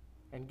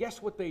 And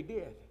guess what they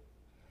did?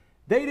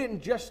 They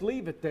didn't just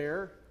leave it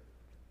there.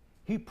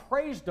 He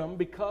praised them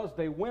because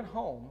they went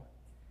home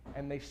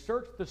and they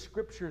searched the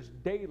Scriptures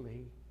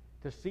daily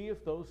to see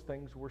if those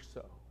things were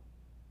so.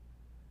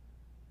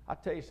 I'll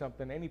tell you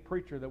something, any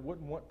preacher that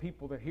wouldn't want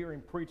people that hear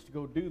him preach to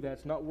go do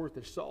that's not worth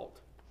his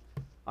salt.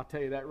 I'll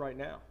tell you that right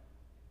now.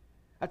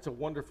 That's a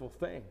wonderful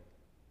thing,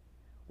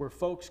 where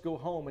folks go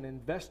home and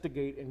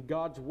investigate in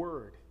God's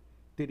Word.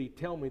 Did He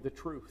tell me the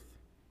truth?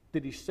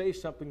 Did He say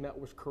something that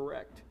was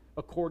correct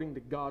according to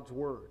God's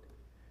Word?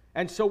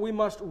 And so we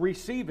must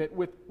receive it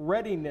with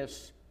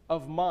readiness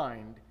of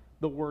mind,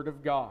 the Word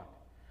of God.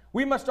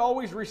 We must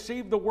always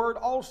receive the Word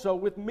also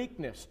with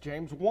meekness,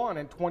 James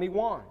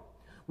 1:21.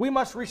 We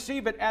must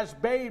receive it as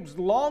babes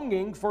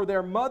longing for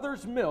their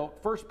mother's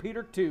milk, 1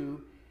 Peter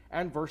 2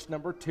 and verse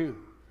number 2.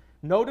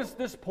 Notice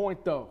this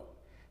point though.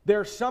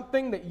 There's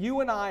something that you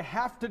and I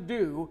have to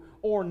do,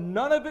 or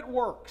none of it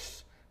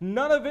works.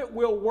 None of it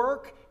will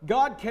work.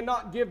 God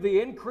cannot give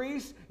the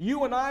increase.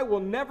 You and I will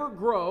never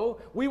grow.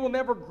 We will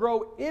never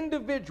grow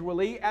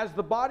individually as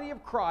the body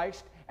of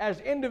Christ, as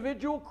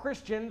individual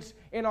Christians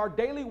in our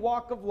daily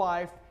walk of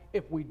life,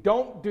 if we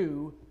don't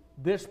do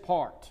this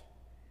part.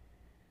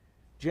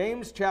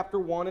 James chapter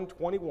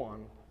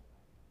 1:21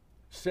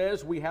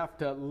 says we have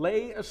to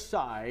lay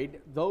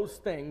aside those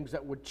things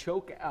that would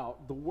choke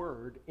out the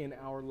Word in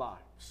our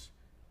lives.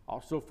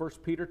 Also 1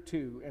 Peter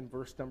 2 and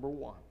verse number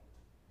 1.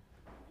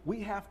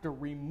 We have to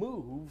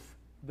remove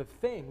the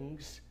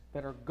things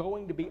that are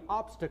going to be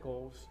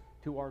obstacles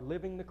to our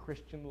living the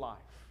Christian life.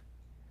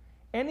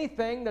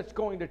 Anything that's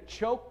going to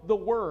choke the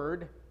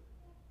Word,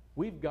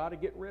 we've got to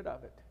get rid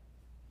of it.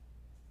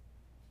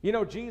 You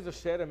know, Jesus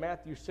said in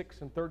Matthew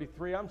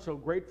 6:33, I'm so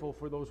grateful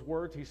for those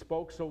words He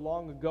spoke so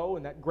long ago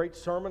in that great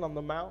Sermon on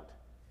the Mount.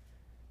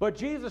 But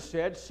Jesus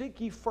said,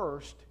 seek ye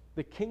first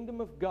the kingdom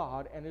of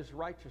God and His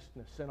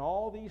righteousness, and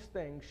all these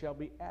things shall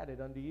be added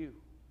unto you.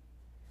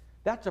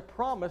 That's a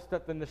promise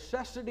that the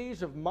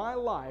necessities of my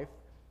life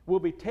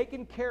will be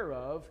taken care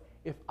of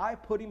if I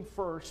put Him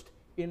first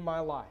in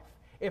my life.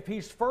 If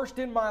He's first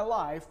in my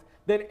life,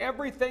 then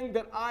everything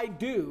that I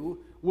do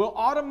will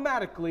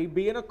automatically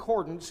be in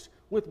accordance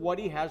with what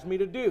He has me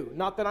to do.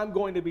 Not that I'm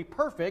going to be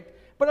perfect,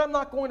 but I'm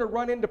not going to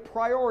run into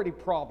priority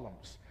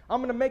problems.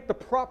 I'm going to make the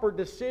proper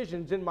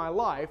decisions in my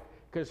life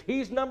because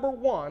He's number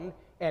one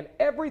and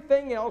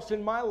everything else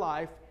in my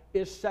life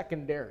is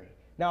secondary.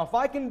 Now, if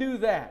I can do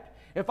that,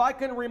 if I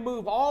can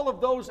remove all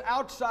of those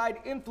outside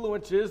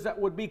influences that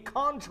would be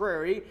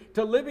contrary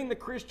to living the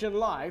Christian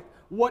life,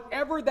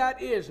 whatever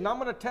that is, and I'm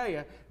going to tell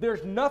you,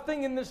 there's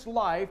nothing in this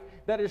life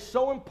that is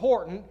so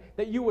important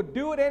that you would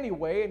do it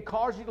anyway and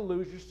cause you to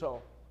lose your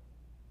soul.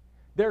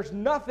 There's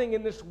nothing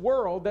in this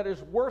world that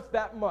is worth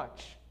that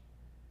much.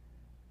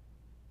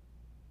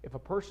 If a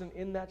person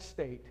in that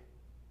state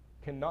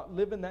cannot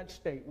live in that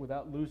state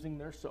without losing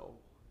their soul,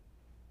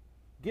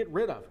 get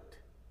rid of it,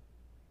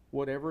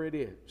 whatever it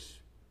is.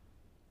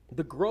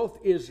 The growth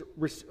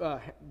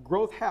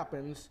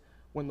happens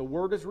when the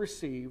Word is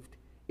received.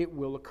 It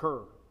will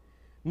occur.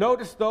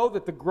 Notice, though,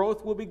 that the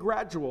growth will be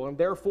gradual, and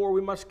therefore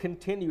we must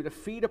continue to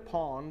feed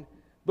upon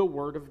the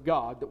Word of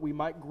God that we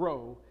might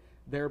grow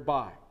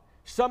thereby.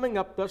 Summing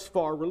up thus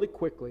far really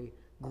quickly,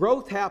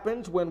 growth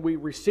happens when we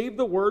receive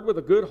the Word with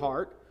a good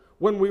heart,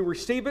 when we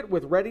receive it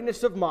with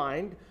readiness of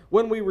mind,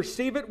 when we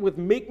receive it with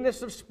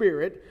meekness of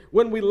spirit,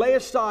 when we lay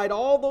aside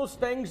all those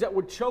things that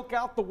would choke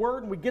out the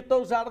Word and we get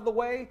those out of the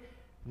way.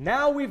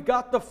 Now we've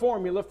got the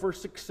formula for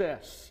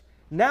success.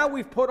 Now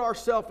we've put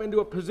ourselves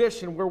into a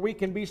position where we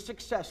can be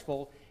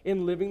successful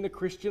in living the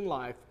Christian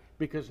life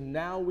because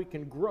now we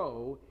can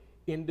grow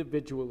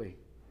individually.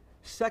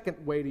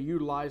 Second way to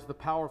utilize the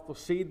powerful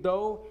seed,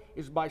 though,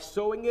 is by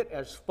sowing it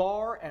as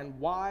far and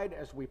wide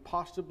as we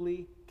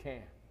possibly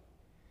can.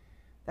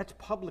 That's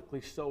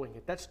publicly sowing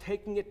it. That's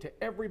taking it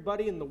to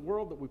everybody in the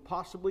world that we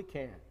possibly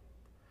can.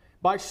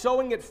 By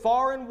sowing it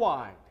far and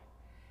wide.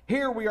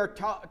 Here we are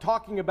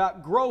talking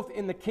about growth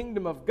in the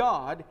kingdom of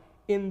God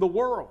in the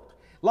world.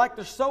 Like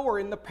the sower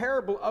in the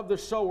parable of the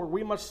sower,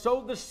 we must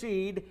sow the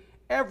seed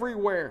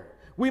everywhere.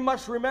 We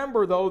must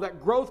remember, though,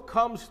 that growth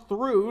comes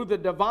through the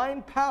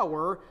divine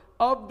power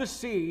of the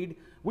seed.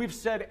 We've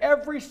said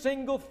every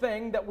single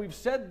thing that we've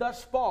said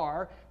thus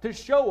far to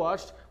show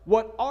us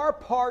what our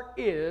part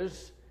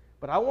is.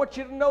 But I want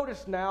you to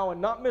notice now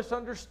and not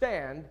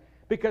misunderstand,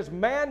 because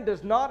man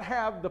does not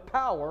have the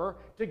power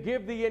to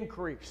give the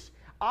increase.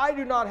 I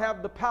do not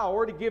have the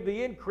power to give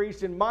the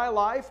increase in my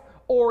life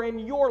or in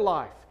your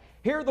life.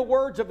 Hear the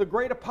words of the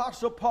great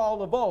apostle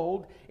Paul of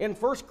old in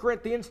 1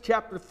 Corinthians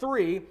chapter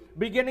 3,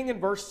 beginning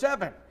in verse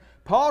 7.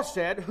 Paul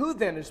said, "Who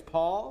then is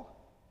Paul?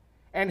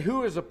 And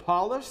who is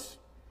Apollos?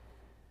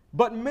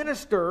 But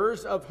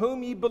ministers of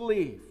whom ye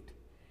believed,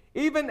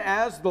 even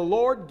as the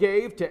Lord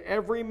gave to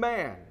every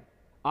man.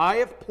 I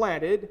have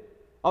planted,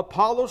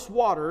 Apollos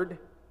watered,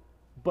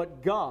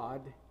 but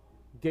God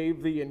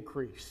gave the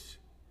increase.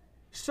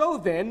 So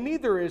then,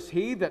 neither is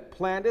he that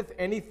planteth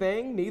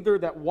anything, neither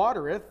that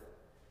watereth,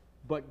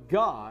 but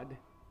God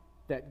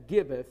that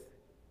giveth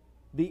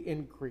the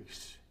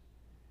increase."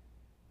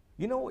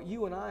 You know what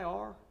you and I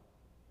are?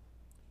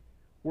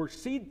 We're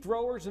seed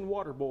throwers and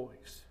water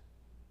boys.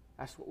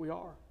 That's what we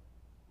are.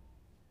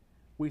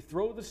 We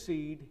throw the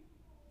seed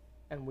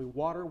and we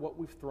water what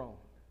we've thrown.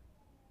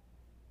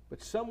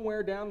 But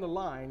somewhere down the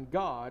line,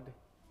 God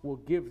will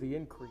give the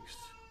increase.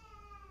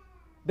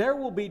 There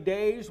will be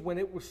days when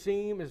it will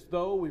seem as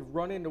though we've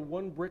run into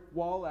one brick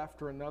wall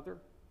after another.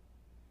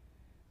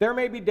 There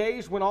may be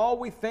days when all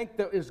we think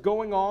that is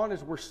going on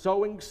is we're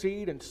sowing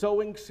seed and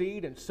sowing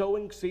seed and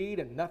sowing seed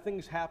and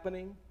nothing's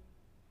happening.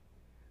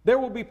 There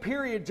will be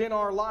periods in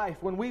our life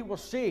when we will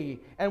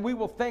see and we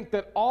will think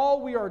that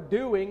all we are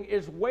doing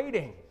is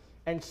waiting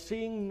and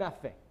seeing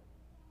nothing.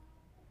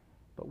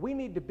 But we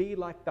need to be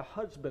like the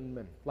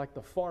husbandman, like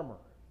the farmer,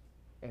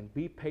 and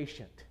be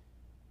patient.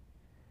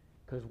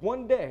 Because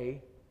one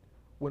day,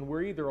 when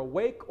we're either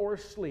awake or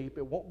asleep,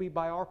 it won't be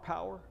by our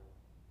power.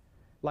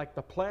 Like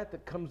the plant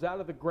that comes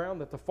out of the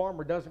ground that the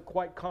farmer doesn't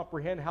quite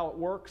comprehend how it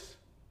works.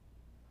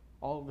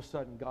 All of a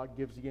sudden, God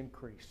gives the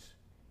increase.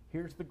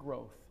 Here's the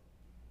growth.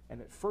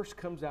 And it first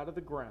comes out of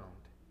the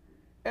ground,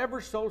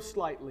 ever so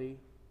slightly,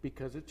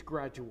 because it's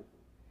gradual.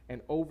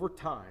 And over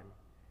time,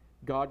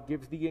 God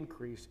gives the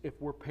increase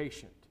if we're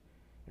patient.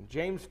 In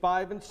James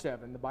 5 and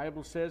 7, the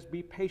Bible says,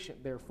 "Be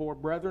patient, therefore,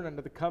 brethren,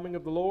 unto the coming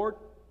of the Lord.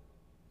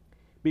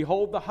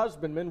 Behold, the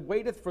husbandman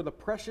waiteth for the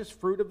precious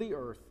fruit of the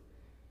earth,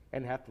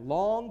 and hath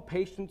long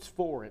patience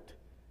for it,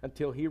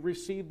 until he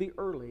receive the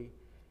early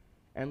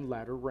and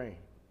latter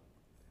rain."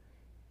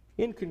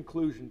 In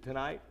conclusion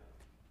tonight,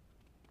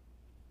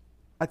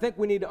 I think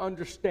we need to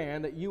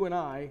understand that you and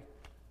I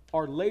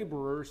are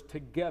laborers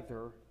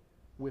together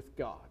with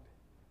God.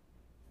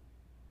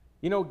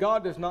 You know,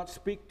 God does not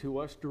speak to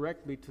us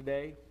directly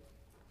today.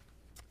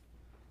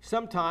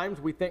 Sometimes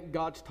we think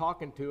God's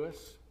talking to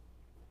us.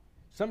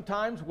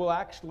 Sometimes we'll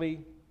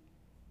actually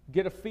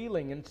get a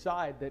feeling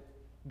inside that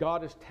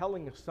God is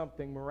telling us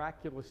something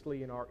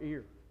miraculously in our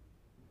ear.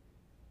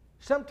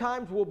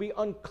 Sometimes we'll be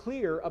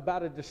unclear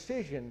about a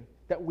decision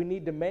that we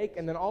need to make,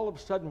 and then all of a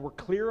sudden we're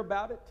clear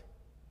about it.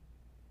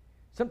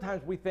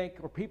 Sometimes we think,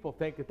 or people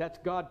think, that that's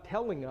God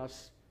telling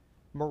us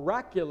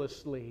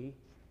miraculously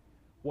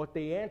what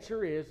the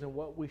answer is and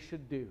what we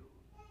should do.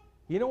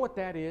 You know what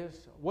that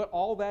is? What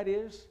all that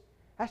is?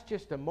 That's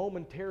just a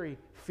momentary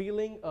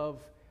feeling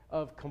of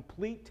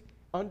complete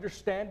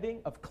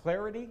understanding, of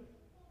clarity.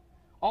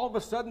 All of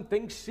a sudden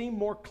things seem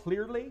more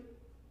clearly.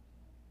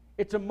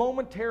 It's a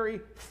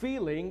momentary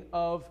feeling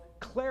of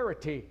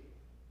clarity.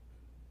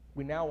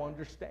 We now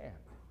understand.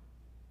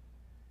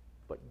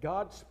 But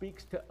God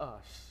speaks to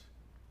us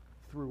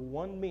through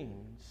one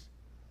means,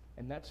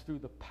 and that's through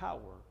the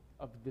power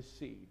of the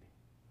seed.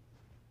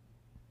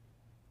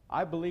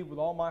 I believe with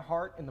all my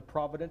heart in the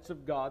providence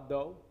of God,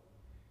 though,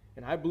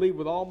 and I believe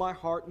with all my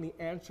heart in the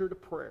answer to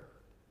prayer.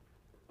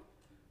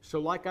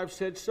 So like I've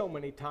said so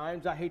many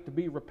times, I hate to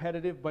be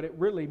repetitive, but it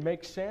really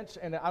makes sense,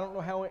 and I don't know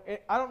how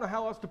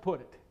else to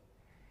put it.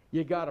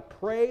 You got to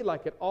pray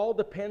like it all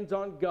depends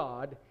on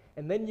God,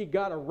 and then you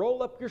got to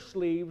roll up your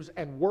sleeves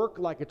and work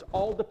like it's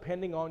all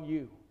depending on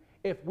you.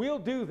 If we'll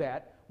do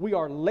that, we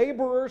are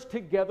laborers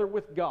together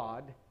with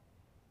God,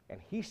 and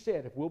He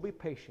said if we'll be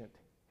patient,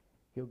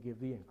 He'll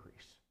give the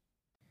increase.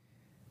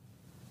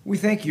 We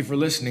thank you for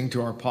listening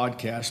to our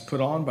podcast put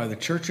on by the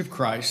Church of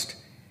Christ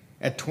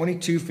at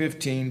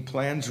 2215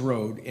 Plans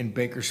Road in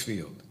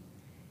Bakersfield.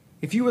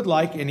 If you would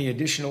like any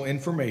additional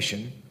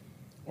information,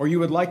 or you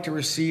would like to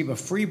receive a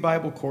free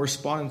Bible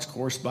correspondence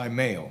course by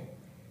mail,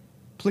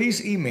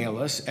 please email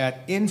us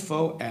at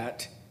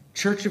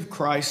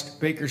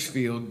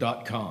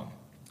info@churchofchristbakersfield.com.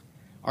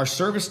 Our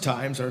service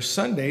times are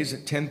Sundays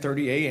at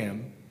 10:30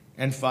 a.m.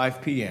 and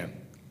 5 p.m.,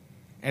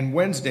 and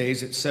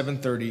Wednesdays at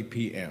 7:30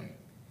 p.m.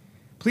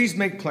 Please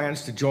make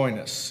plans to join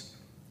us.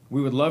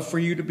 We would love for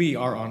you to be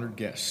our honored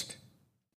guest.